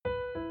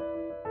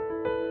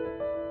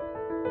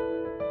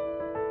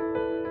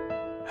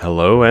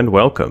Hello and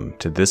welcome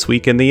to This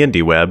Week in the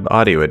Indie Web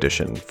audio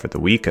edition for the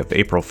week of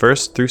April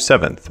 1st through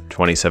 7th,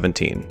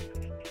 2017.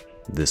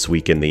 This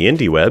Week in the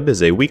Indie Web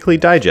is a weekly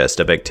digest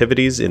of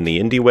activities in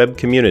the Indie Web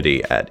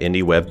community at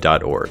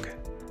indieweb.org.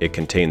 It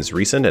contains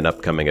recent and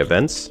upcoming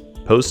events,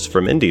 posts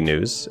from indie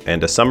news,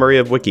 and a summary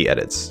of wiki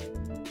edits.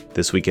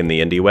 This Week in the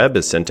Indie Web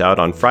is sent out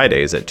on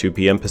Fridays at 2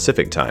 p.m.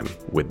 Pacific Time,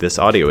 with this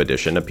audio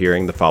edition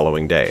appearing the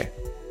following day.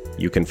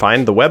 You can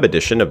find the web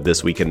edition of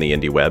This Week in the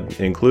Indie Web,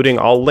 including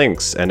all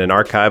links and an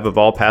archive of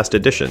all past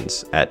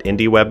editions, at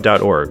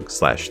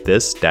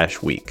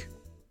indieweb.org/this-week.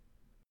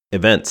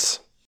 Events.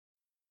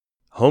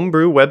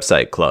 Homebrew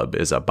Website Club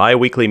is a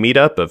bi-weekly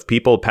meetup of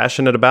people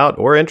passionate about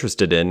or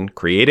interested in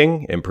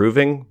creating,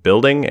 improving,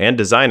 building, and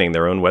designing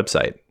their own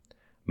website.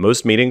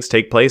 Most meetings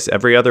take place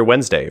every other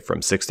Wednesday from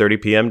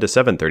 6:30 p.m. to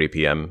 7:30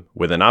 p.m.,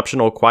 with an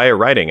optional quiet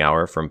writing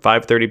hour from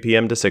 5:30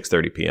 p.m. to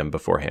 6:30 p.m.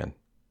 beforehand.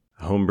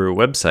 Homebrew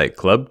Website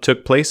Club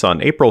took place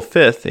on April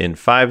 5th in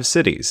 5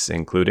 cities,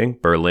 including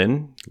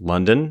Berlin,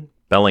 London,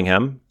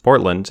 Bellingham,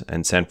 Portland,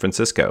 and San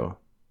Francisco.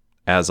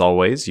 As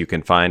always, you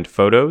can find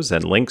photos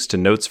and links to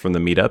notes from the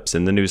meetups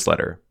in the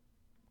newsletter.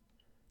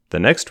 The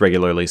next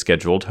regularly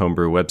scheduled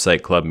Homebrew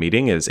Website Club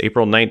meeting is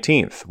April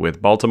 19th,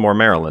 with Baltimore,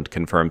 Maryland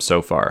confirmed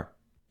so far.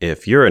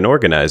 If you're an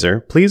organizer,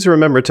 please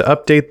remember to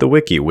update the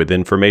wiki with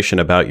information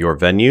about your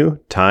venue,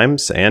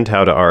 times, and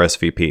how to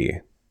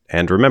RSVP.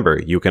 And remember,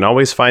 you can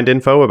always find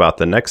info about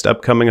the next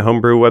upcoming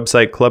Homebrew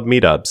Website Club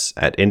meetups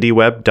at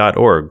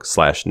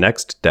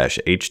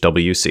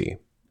indieweb.org/next-HWC.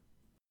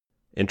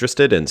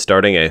 Interested in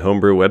starting a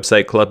Homebrew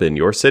Website Club in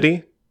your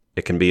city?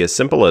 It can be as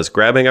simple as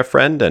grabbing a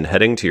friend and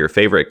heading to your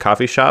favorite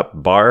coffee shop,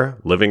 bar,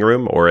 living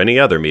room, or any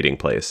other meeting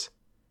place.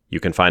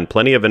 You can find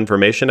plenty of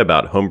information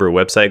about Homebrew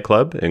Website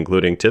Club,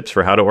 including tips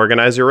for how to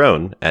organize your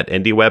own, at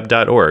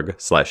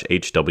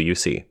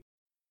indieweb.org/HWC.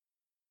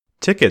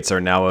 Tickets are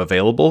now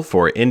available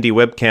for Indie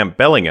WebCamp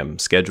Bellingham,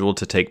 scheduled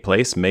to take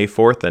place May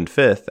 4th and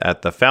 5th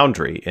at the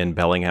Foundry in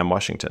Bellingham,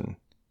 Washington.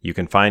 You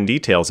can find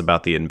details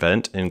about the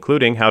event,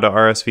 including how to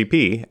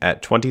RSVP,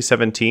 at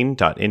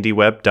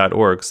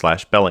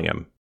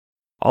 2017.indieweb.org/Bellingham.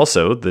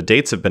 Also, the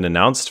dates have been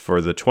announced for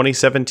the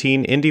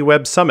 2017 Indie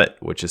Web Summit,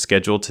 which is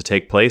scheduled to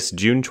take place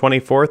June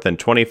 24th and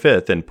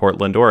 25th in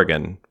Portland,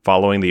 Oregon,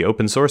 following the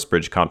Open Source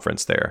Bridge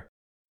conference there.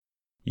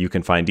 You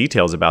can find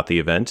details about the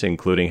event,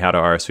 including how to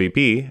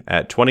RSVP,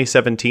 at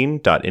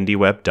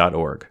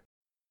 2017.indieweb.org.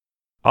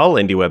 All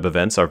IndieWeb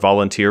events are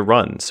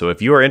volunteer-run, so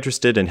if you are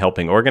interested in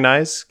helping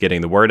organize,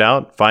 getting the word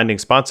out, finding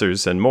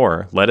sponsors, and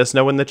more, let us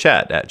know in the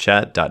chat at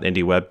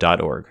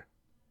chat.indieweb.org.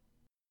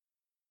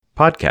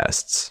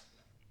 Podcasts.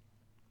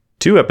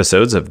 2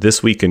 episodes of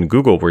This Week in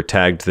Google were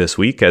tagged this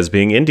week as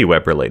being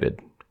IndieWeb-related.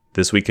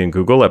 This Week in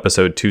Google,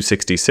 episode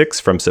 266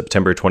 from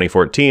September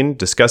 2014,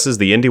 discusses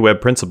the IndieWeb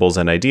principles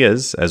and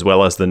ideas, as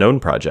well as the Known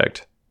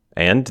project.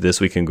 And This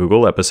Week in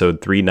Google,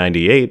 episode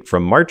 398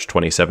 from March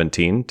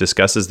 2017,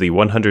 discusses the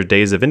 100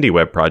 Days of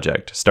IndieWeb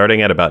project,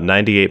 starting at about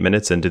 98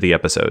 minutes into the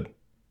episode.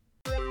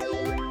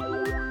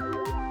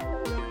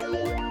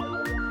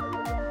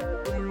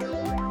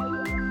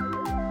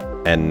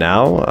 And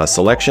now, a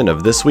selection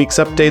of this week's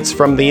updates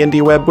from the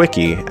IndieWeb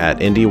wiki at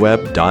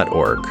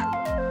indieweb.org.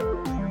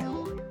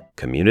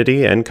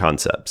 Community and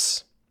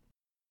concepts.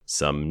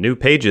 Some new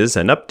pages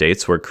and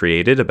updates were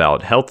created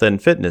about health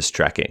and fitness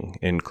tracking,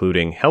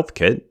 including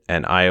HealthKit,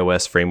 an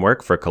iOS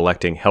framework for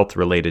collecting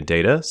health-related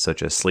data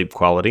such as sleep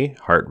quality,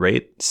 heart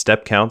rate,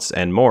 step counts,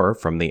 and more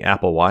from the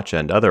Apple Watch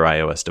and other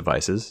iOS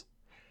devices.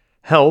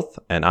 Health,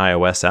 an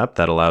iOS app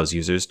that allows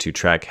users to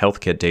track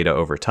HealthKit data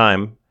over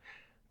time.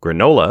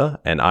 Granola,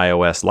 an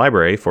iOS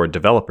library for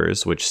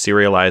developers which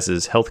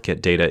serializes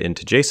HealthKit data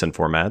into JSON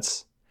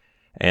formats.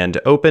 And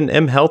Open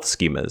mHealth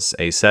schemas,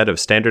 a set of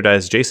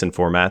standardized JSON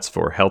formats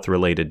for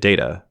health-related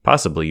data,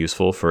 possibly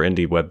useful for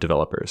indie web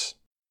developers.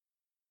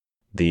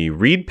 The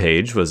Read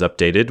page was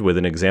updated with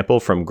an example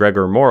from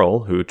Gregor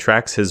Morrell, who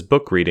tracks his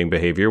book reading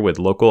behavior with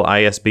local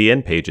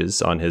ISBN pages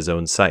on his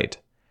own site.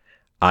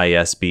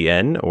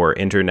 ISBN, or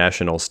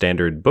International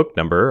Standard Book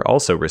Number,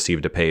 also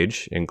received a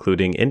page,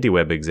 including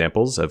IndieWeb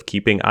examples of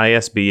keeping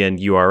ISBN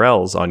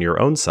URLs on your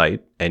own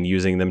site and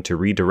using them to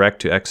redirect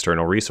to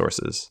external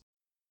resources.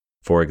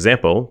 For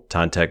example,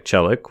 Tantek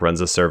Celik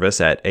runs a service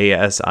at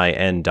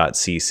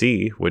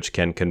asin.cc which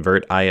can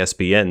convert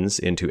ISBNs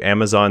into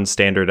Amazon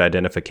Standard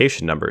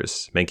Identification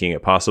Numbers, making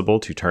it possible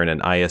to turn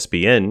an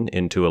ISBN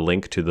into a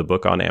link to the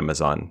book on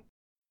Amazon.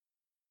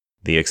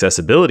 The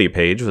accessibility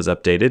page was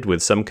updated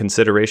with some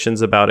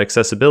considerations about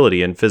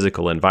accessibility in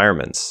physical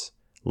environments.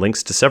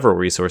 Links to several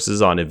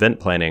resources on event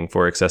planning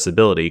for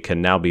accessibility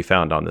can now be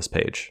found on this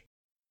page.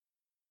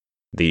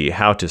 The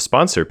How to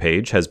Sponsor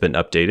page has been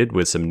updated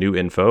with some new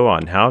info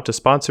on how to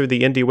sponsor the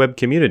IndieWeb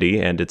community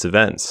and its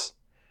events.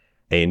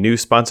 A new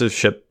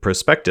sponsorship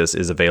prospectus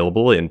is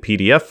available in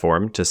PDF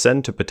form to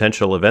send to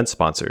potential event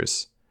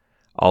sponsors.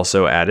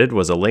 Also added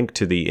was a link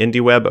to the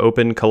IndieWeb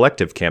Open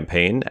Collective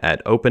campaign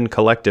at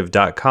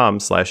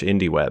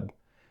opencollective.com/IndieWeb.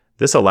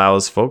 This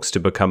allows folks to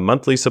become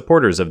monthly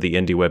supporters of the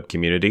IndieWeb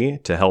community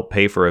to help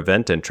pay for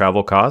event and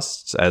travel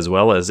costs, as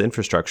well as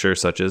infrastructure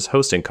such as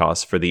hosting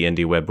costs for the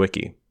IndieWeb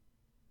Wiki.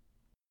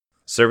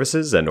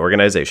 Services and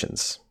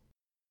organizations.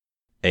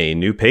 A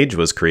new page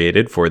was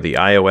created for the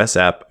iOS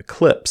app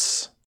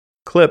Clips.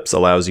 Clips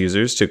allows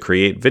users to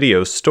create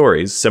video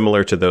stories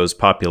similar to those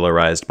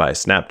popularized by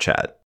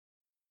Snapchat.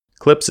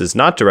 Clips is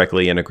not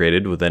directly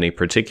integrated with any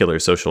particular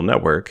social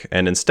network,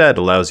 and instead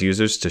allows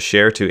users to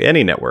share to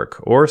any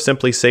network or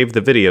simply save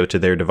the video to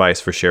their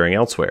device for sharing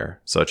elsewhere,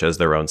 such as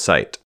their own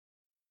site.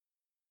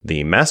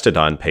 The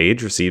Mastodon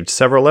page received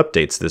several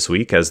updates this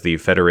week as the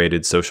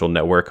federated social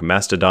network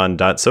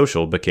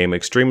Mastodon.social became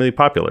extremely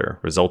popular,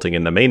 resulting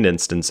in the main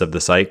instance of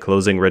the site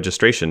closing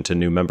registration to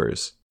new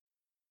members.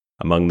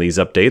 Among these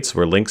updates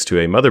were links to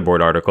a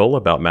motherboard article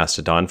about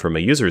Mastodon from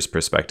a user's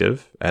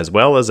perspective, as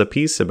well as a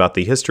piece about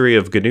the history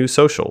of GNU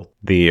Social,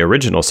 the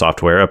original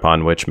software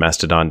upon which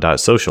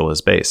Mastodon.social is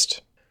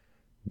based.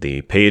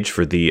 The page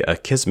for the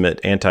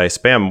Akismet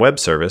anti-spam web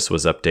service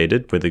was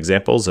updated with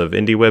examples of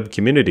IndieWeb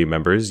community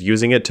members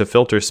using it to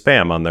filter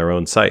spam on their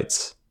own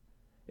sites.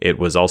 It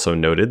was also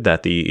noted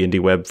that the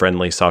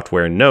IndieWeb-friendly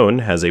software Known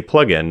has a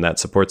plugin that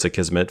supports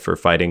Akismet for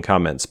fighting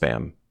comment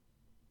spam.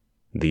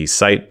 The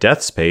site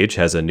deaths page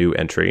has a new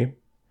entry.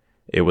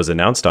 It was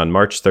announced on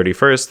March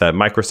 31st that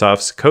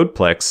Microsoft's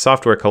CodePlex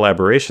software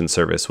collaboration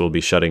service will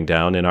be shutting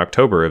down in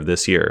October of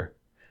this year.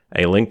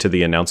 A link to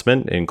the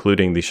announcement,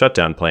 including the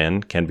shutdown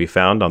plan, can be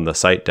found on the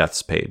site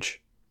deaths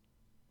page.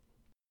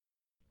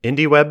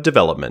 IndieWeb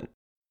development.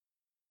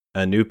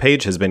 A new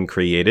page has been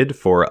created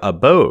for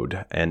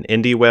Abode, an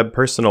IndieWeb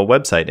personal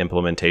website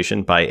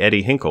implementation by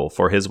Eddie Hinkle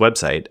for his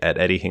website at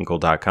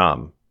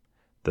eddiehinkle.com.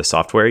 The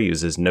software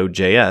uses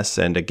Node.js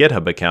and a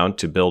GitHub account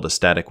to build a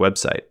static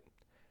website.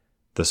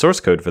 The source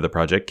code for the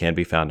project can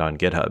be found on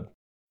GitHub.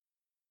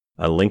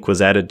 A link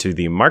was added to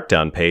the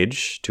Markdown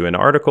page to an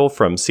article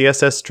from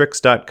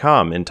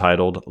CSSTricks.com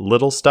entitled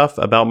Little Stuff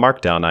About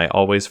Markdown I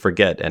Always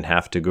Forget and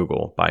Have to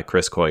Google by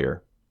Chris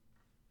Coyier.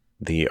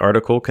 The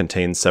article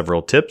contains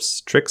several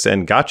tips, tricks,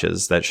 and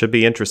gotchas that should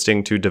be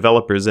interesting to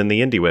developers in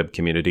the IndieWeb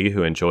community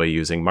who enjoy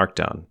using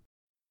Markdown.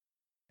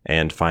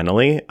 And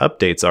finally,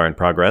 updates are in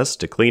progress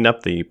to clean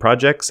up the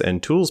projects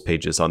and tools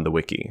pages on the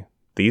wiki.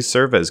 These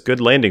serve as good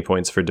landing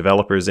points for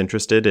developers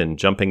interested in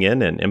jumping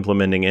in and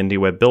implementing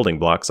IndieWeb building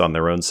blocks on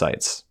their own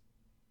sites.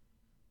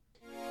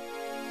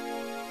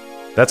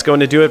 That's going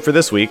to do it for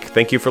this week.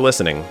 Thank you for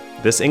listening.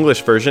 This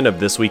English version of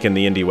This Week in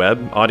the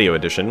IndieWeb audio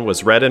edition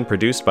was read and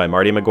produced by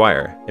Marty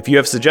McGuire. If you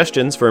have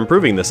suggestions for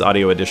improving this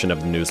audio edition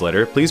of the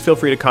newsletter, please feel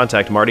free to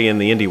contact Marty in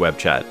the IndieWeb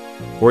chat,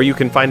 or you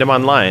can find him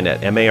online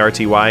at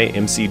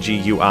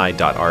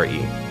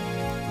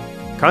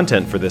martymcgui.re.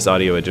 Content for this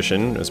audio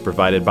edition was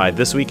provided by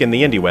This Week in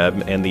the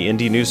IndieWeb and the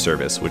Indie News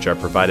Service, which are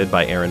provided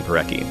by Aaron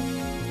Parecki.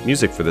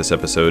 Music for this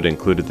episode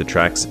included the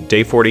tracks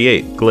Day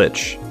 48,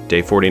 Glitch,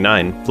 Day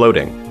 49,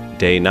 Floating,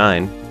 Day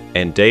 9,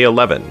 and Day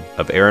 11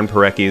 of Aaron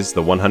Parecki's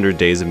The 100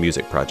 Days of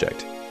Music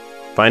project.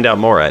 Find out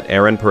more at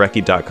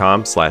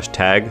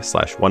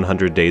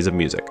aaronparecki.com/tag/100 Days of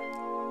Music.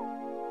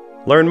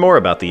 Learn more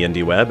about the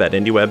IndieWeb at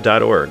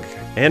indieweb.org,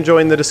 and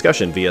join the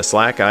discussion via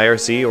Slack,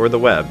 IRC, or the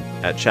web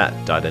at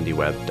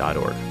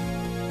chat.indieweb.org.